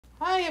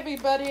Hi,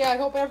 everybody. I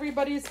hope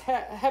everybody's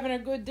having a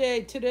good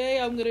day.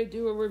 Today, I'm going to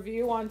do a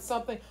review on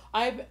something.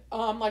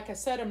 Like I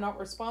said, I'm not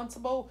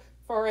responsible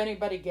for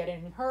anybody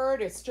getting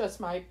hurt. It's just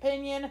my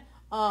opinion.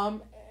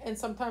 And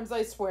sometimes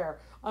I swear.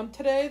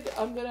 Today,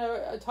 I'm going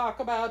to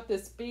talk about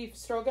this beef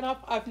stroganoff.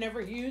 I've never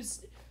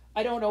used.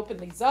 I don't open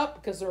these up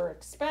because they're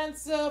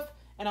expensive,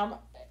 and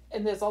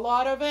there's a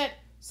lot of it.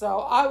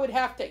 So I would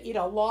have to eat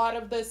a lot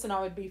of this, and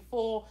I would be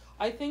full.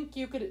 I think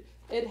you could.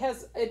 It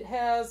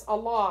has a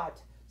lot.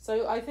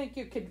 So I think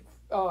you could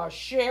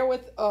share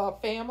with a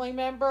family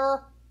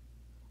member,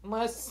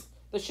 unless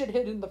the shit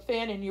hit in the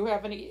fan and you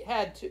haven't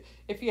had to.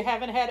 If you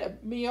haven't had a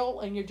meal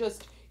and you're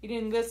just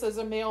eating this as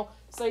a meal,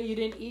 say you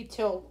didn't eat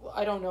till,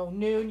 I don't know,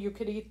 noon, you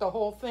could eat the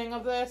whole thing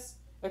of this.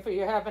 If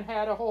you haven't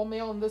had a whole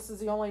meal and this is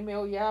the only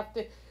meal you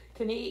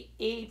can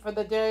eat for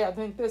the day, I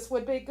think this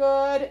would be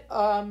good.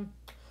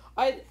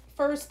 I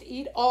first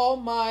eat all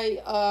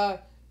my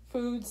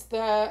foods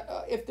that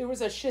if there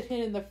was a shit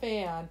hit in the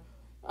fan.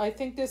 I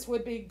think this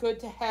would be good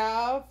to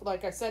have.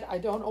 Like I said, I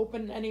don't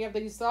open any of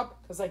these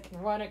up because they can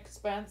run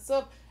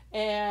expensive,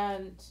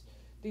 and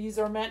these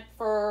are meant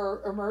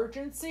for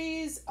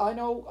emergencies. I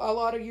know a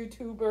lot of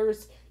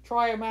YouTubers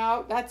try them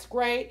out. That's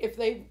great if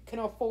they can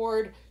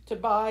afford to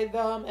buy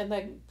them and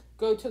then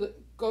go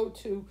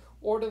to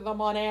order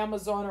them on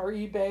Amazon or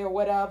eBay or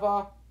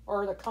whatever,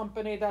 or the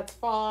company. That's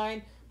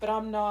fine, but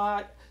I'm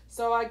not.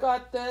 So I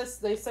got this.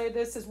 They say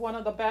this is one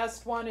of the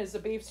best. One is the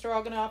beef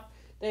stroganoff.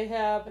 They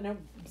have an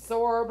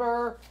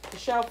absorber. The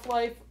shelf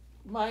life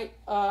might,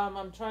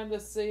 I'm trying to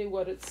see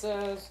what it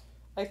says.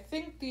 I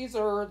think these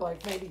are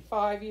like maybe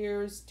 5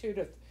 years, 2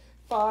 to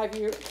 5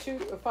 years, 2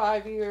 to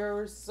 5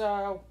 years.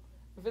 So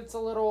if it's a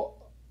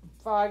little,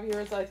 5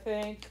 years, I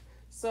think.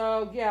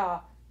 So yeah,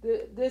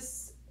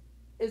 this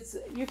is,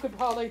 you could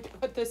probably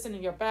put this in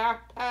your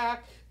backpack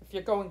if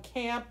you're going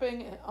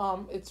camping.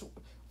 It's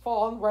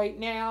fall right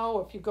now.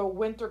 If you go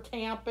winter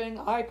camping,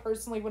 I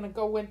personally want to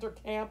go winter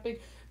camping.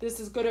 This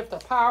is good if the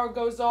power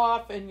goes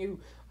off and you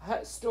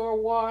store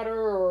water,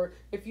 or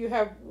if you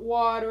have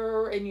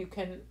water and you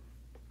can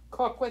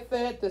cook with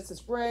it. This is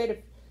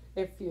great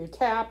if your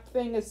tap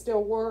thing is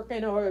still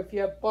working, or if you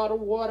have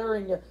bottled water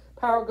and your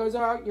power goes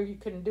out, you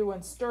can do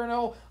in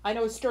sterno. I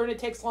know sterno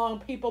takes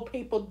long.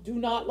 People do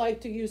not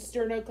like to use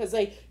sterno because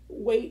they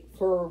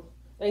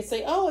they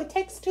say, oh, it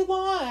takes too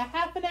long, a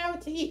half an hour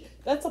to eat.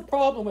 That's a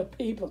problem with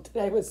people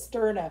today with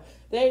sterno.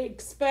 They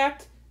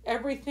expect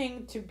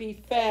everything to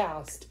be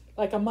fast,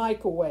 like a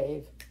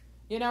microwave.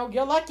 You know,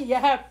 you're lucky you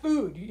have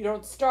food. You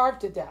don't starve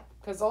to death.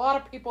 Because a lot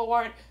of people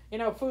aren't,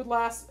 food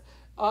lasts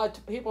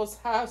to people's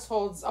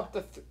households up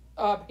to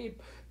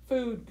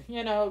food,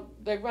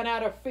 they run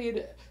out of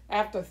food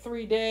after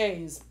 3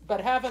 days. But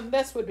having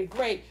this would be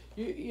great.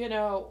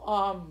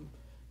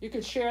 You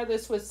could share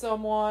this with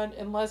someone,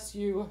 unless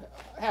you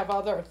have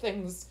other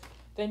things.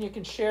 Then you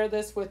can share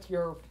this with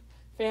your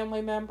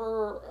family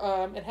member.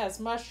 It has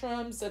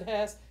mushrooms. It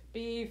has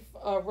beef,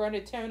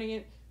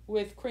 rigatoni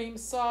with cream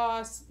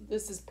sauce.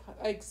 This is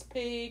Pikes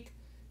Peak.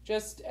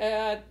 Just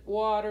add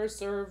water.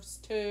 Serves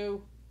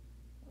 2.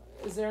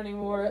 Is there any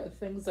more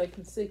things I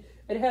can see?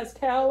 It has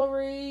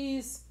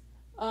calories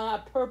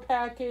per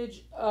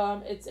package.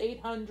 It's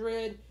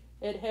 800.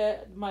 It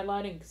had, my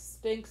lighting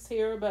stinks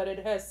here, but it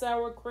has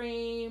sour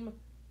cream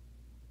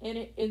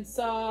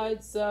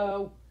inside,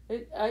 so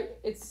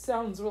it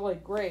sounds really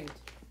great.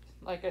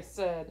 Like I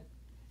said,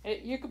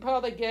 you could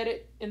probably get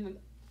it in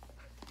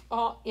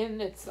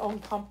its own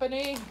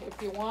company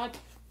if you want.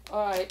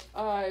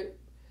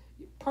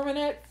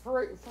 Permanent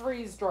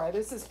freeze dry.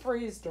 This is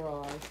freeze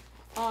dry.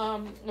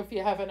 If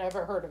you haven't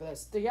ever heard of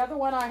this, the other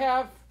one I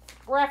have,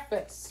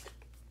 breakfast.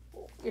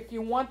 If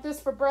you want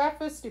this for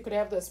breakfast, you could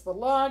have this for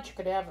lunch, you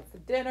could have it for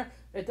dinner.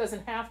 It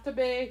doesn't have to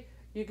be.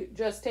 You could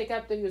just take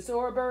out the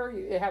absorber,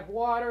 you have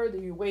water,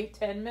 you wait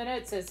 10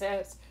 minutes. It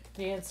has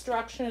the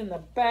instruction in the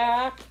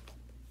back.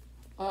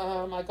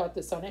 I got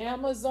this on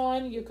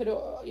Amazon. You could,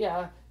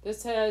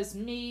 this has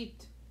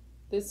meat,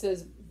 this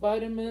has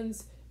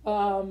vitamins.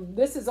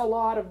 This is a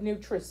lot of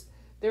nutrients.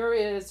 There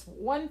is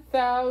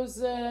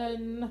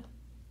 1,000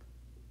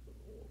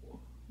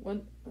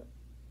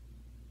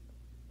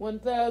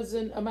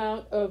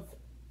 amount of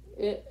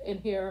it in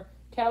here.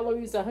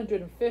 Calories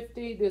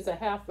 150. There's a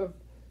half of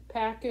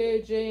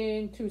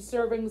packaging, 2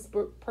 servings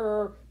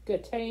per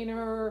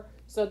container.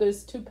 So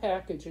there's 2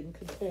 packaging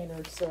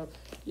containers. So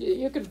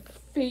you could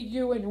feed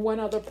you and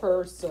one other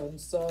person.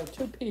 So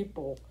 2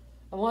 people,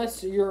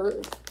 unless you're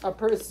a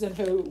person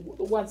who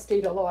wants to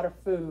eat a lot of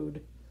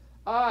food.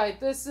 All right,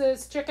 this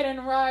is chicken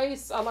and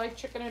rice. I like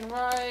chicken and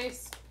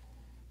rice.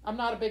 I'm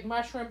not a big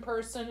mushroom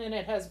person, and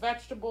it has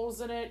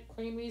vegetables in it,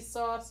 creamy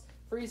sauce,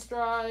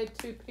 freeze-dried,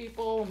 2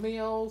 people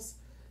meals.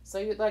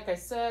 So like I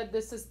said,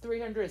 this is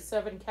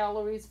 307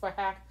 calories for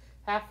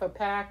half a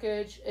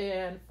package,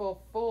 and for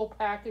full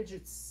package,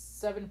 it's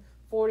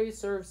 740,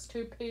 serves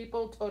 2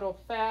 people, total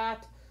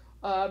fat.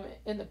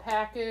 In the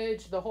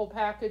package, the whole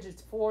package,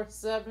 it's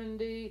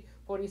 470,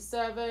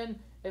 47.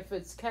 If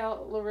it's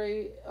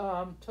calorie,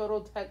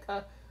 total,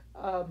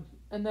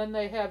 and then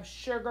they have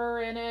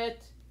sugar in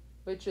it.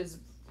 which is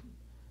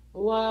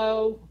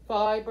low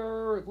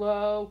fiber,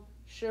 low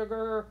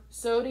sugar,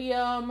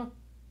 sodium,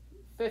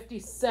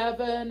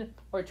 57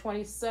 or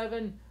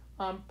 27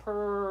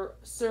 per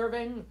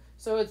serving.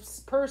 So it's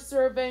per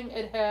serving,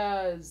 it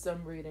has,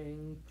 I'm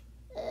reading,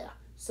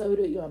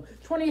 sodium,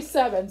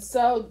 27.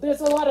 So there's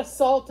a lot of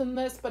salt in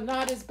this, but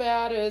not as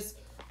bad as,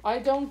 I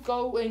don't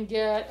go and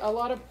get, a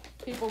lot of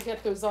people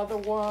get those other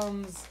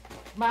ones,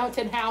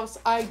 Mountain House.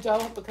 I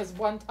don't, because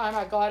one time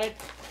I got it.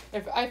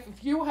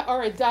 If you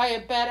are a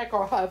diabetic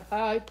or have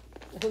high,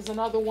 there's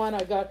another one,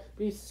 I got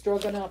beef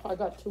stroganoff, I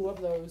got 2 of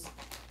those.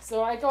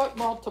 So I got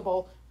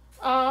multiple.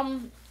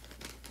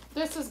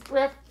 This is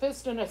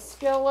breakfast in a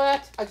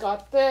skillet. I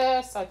got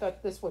this. I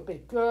thought this would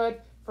be good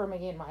for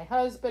me and my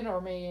husband, or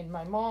me and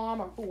my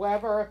mom, or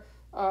whoever.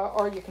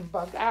 Or you can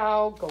bug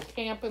out, go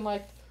camping,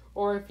 like,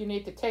 or if you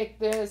need to take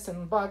this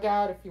and bug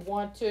out if you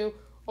want to,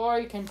 or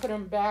you can put it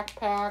in a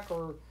backpack,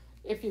 or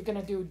if you're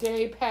gonna do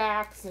day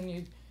packs and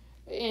you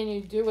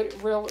do it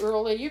real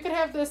early, you could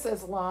have this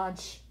as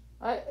lunch.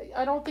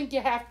 I don't think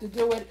you have to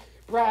do it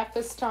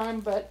breakfast time,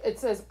 but it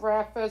says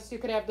breakfast. You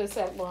could have this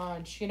at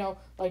lunch,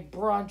 like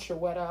brunch or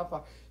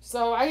whatever.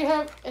 So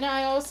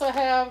I also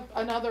have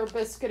another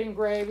biscuit and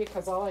gravy,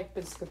 because I like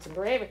biscuits and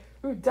gravy.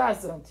 Who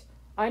doesn't?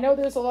 I know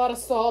there's a lot of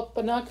salt,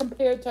 but not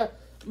compared to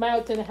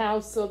Mountain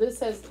House. So this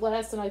has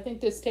less, and I think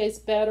this tastes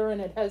better,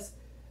 and it has,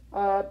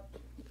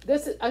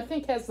 this I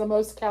think has the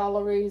most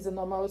calories and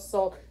the most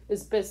salt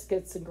is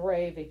biscuits and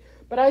gravy.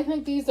 But I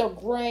think these are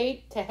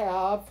great to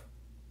have.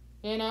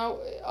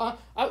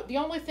 The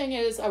only thing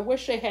is, I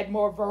wish they had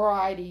more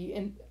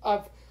variety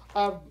of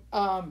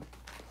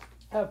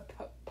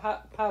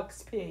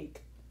Puck's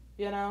Peak.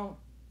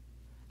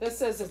 This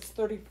says it's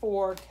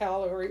 34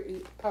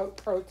 calorie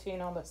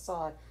protein on the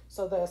side.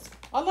 So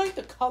I like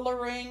the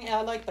coloring.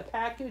 I like the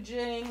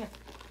packaging.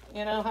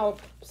 How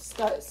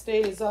it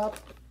stays up.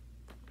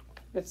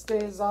 It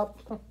stays up.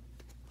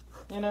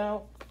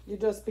 You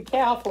just be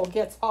careful. It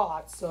gets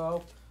hot.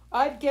 So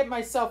I'd get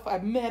myself a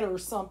mitt or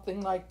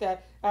something like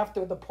that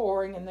after the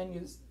pouring, and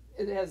then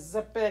it has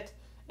zip it.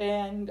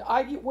 And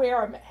I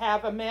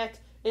have a mitt.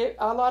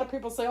 A lot of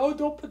people say, oh,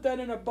 don't put that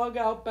in a bug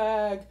out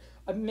bag,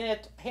 a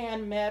mitt,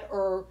 hand mitt,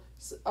 or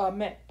a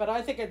mitt. But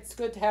I think it's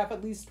good to have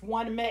at least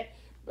one mitt.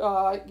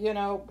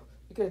 You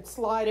could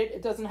slide it.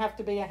 It doesn't have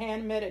to be a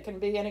hand mitt. It can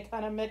be any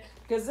kind of mitt,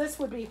 because this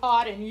would be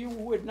hot, and you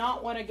would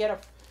not want to get a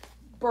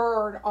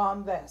burn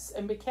on this.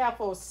 And be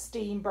careful with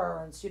steam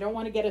burns. You don't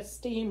want to get a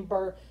steam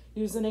burn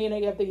using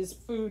any of these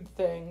food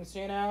things,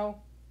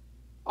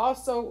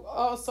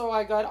 Also,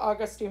 I got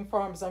Augustine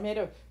Farms. I made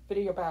a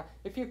video about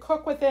if you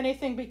cook with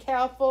anything, be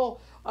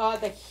careful.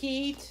 The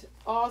heat,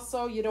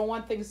 also, you don't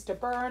want things to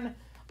burn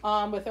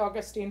with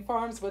Augustine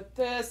Farms. With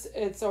this,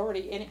 it's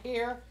already in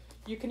here.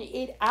 You can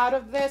eat out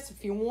of this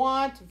if you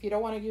want, if you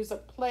don't want to use a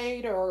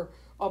plate or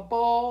a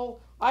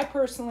bowl. I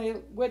personally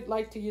would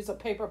like to use a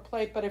paper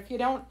plate, but if you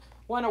don't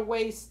want to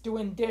waste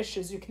doing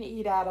dishes, you can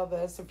eat out of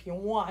this if you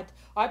want.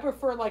 I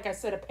prefer, like I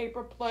said, a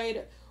paper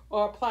plate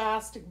or a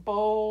plastic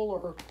bowl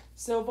or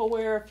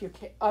silverware. If you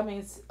can,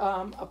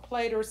 a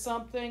plate or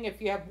something.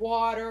 If you have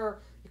water,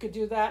 you could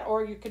do that,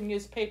 or you can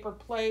use paper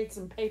plates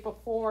and paper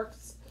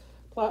forks,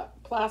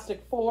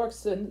 plastic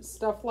forks and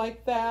stuff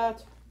like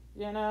that.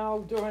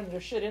 Doing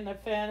your shit in the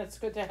fan, it's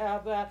good to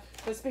have that.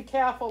 Just be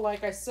careful,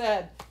 like I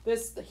said,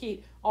 the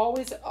heat.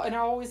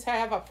 Always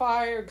have a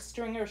fire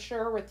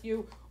extinguisher with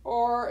you,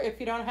 or if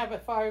you don't have a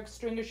fire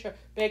extinguisher,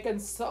 baking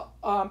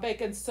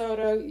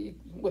soda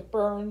with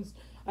burns.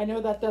 I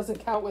know that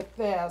doesn't count with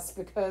this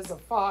because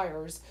of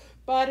fires,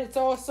 but it's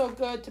also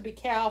good to be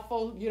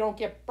careful you don't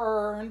get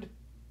burned.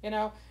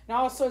 And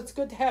also it's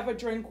good to have a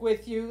drink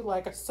with you,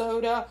 like a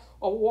soda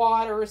or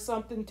water or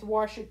something to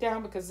wash it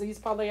down, because these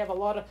probably have a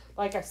lot of,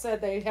 like I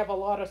said, they have a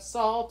lot of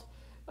salt.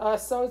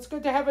 So it's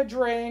good to have a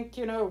drink,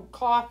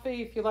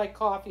 coffee if you like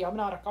coffee. I'm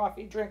not a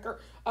coffee drinker.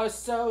 A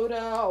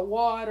soda, a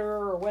water,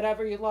 or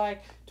whatever you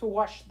like to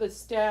wash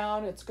this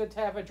down. It's good to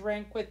have a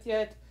drink with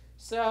it.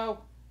 So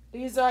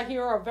these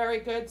here are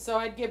very good. So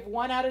I'd give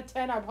 1 out of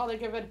 10. I'd probably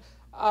give it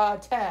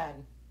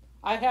 10.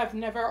 I have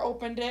never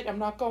opened it. I'm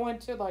not going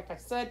to. Like I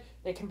said,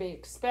 they can be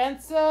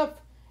expensive,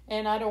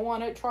 and I don't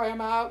want to try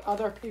them out.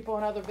 Other people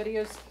in other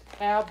videos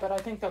have, but I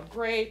think they're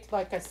great.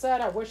 Like I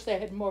said, I wish they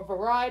had more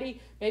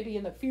variety. Maybe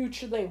in the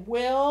future they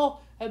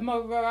will have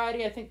more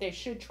variety. I think they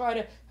should try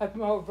to have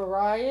more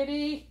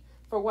variety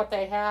for what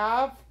they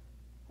have.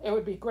 It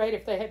would be great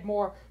if they had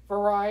more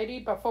variety,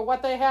 but for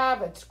what they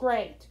have, it's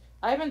great.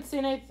 I haven't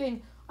seen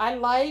anything I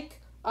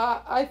like.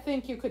 I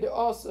think you could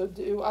also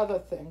do other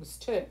things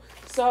too.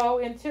 So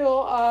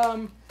until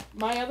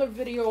my other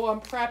video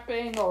on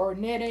prepping or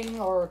knitting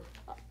or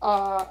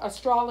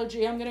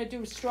astrology, I'm going to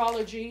do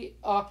astrology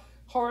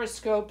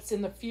horoscopes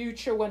in the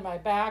future when my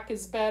back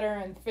is better,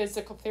 and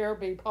physical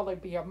therapy probably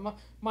be a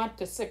month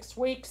to 6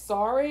 weeks.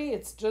 Sorry,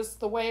 it's just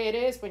the way it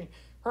is. When you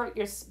hurt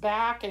your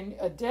back and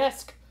a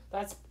disc,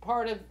 that's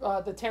part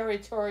of the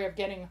territory of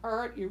getting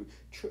hurt. You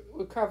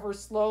recover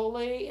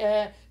slowly.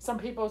 Some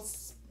people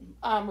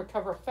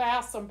recover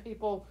fast. Some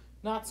people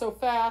not so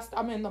fast.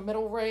 I'm in the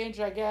middle range,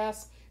 I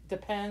guess.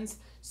 Depends.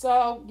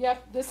 So,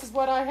 yep, this is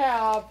what I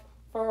have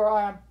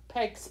for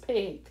Peg's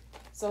Peak.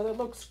 So it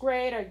looks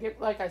great.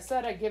 Like I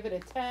said, I give it a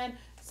 10.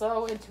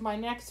 So into my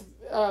next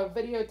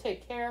video,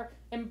 take care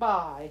and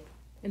bye.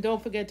 And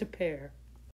don't forget to pair.